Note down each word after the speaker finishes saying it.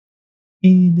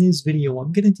In this video,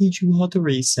 I'm going to teach you how to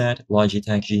reset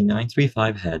Logitech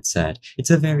G935 headset.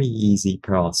 It's a very easy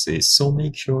process, so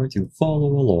make sure to follow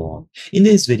along. In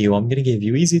this video, I'm going to give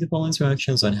you easy to follow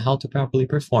instructions on how to properly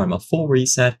perform a full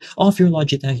reset of your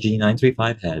Logitech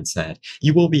G935 headset.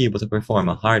 You will be able to perform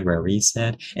a hardware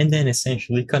reset and then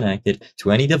essentially connect it to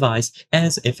any device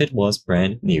as if it was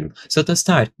brand new. So to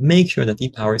start, make sure that the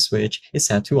power switch is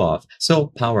set to off. So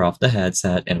power off the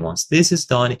headset, and once this is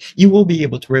done, you will be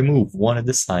able to remove one of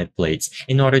the side plates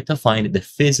in order to find the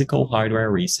physical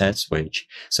hardware reset switch.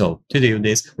 So to do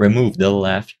this, remove the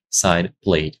left side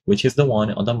plate, which is the one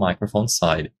on the microphone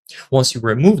side. Once you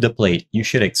remove the plate, you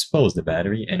should expose the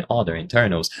battery and other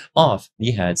internals of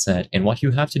the headset, and what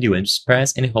you have to do is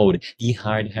press and hold the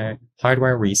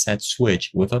hardware reset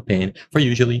switch with a pin for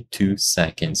usually 2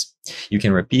 seconds. You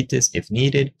can repeat this if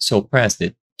needed, so press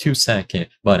the 2-second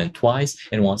button twice,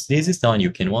 and once this is done,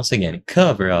 you can once again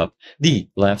cover up the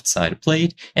left side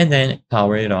plate and then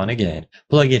power it on again.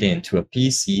 Plug it into a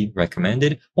PC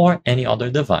recommended or any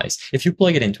other device. If you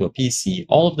plug it into a PC,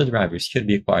 all of the drivers should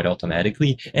be acquired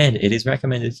automatically, and it is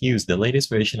recommended to use the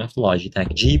latest version of the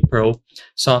Logitech G Pro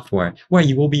software, where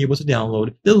you will be able to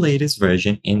download the latest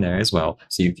version in there as well,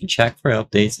 so you can check for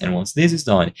updates. And once this is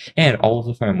done and all of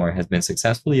the firmware has been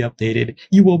successfully updated,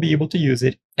 you will be able to use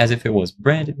it as if it was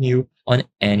brand new on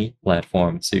any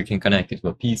platform. So you can connect it to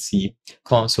a PC,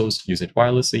 consoles, use it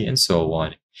wirelessly, and so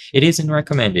on. It isn't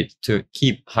recommended to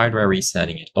keep hardware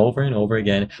resetting it over and over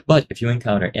again, but if you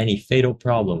encounter any fatal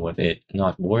problem with it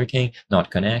not working,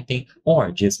 not connecting,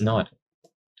 or just not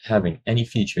having any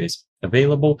features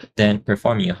available, then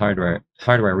performing a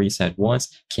hardware reset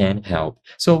once can help.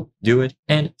 So do it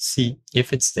and see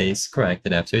if it stays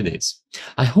corrected after this.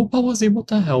 I hope I was able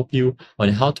to help you on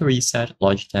how to reset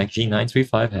Logitech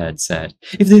G935 headset.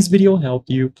 If this video helped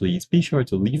you, please be sure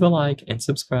to leave a like and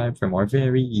subscribe for more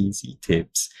very easy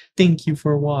tips. Thank you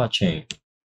for watching.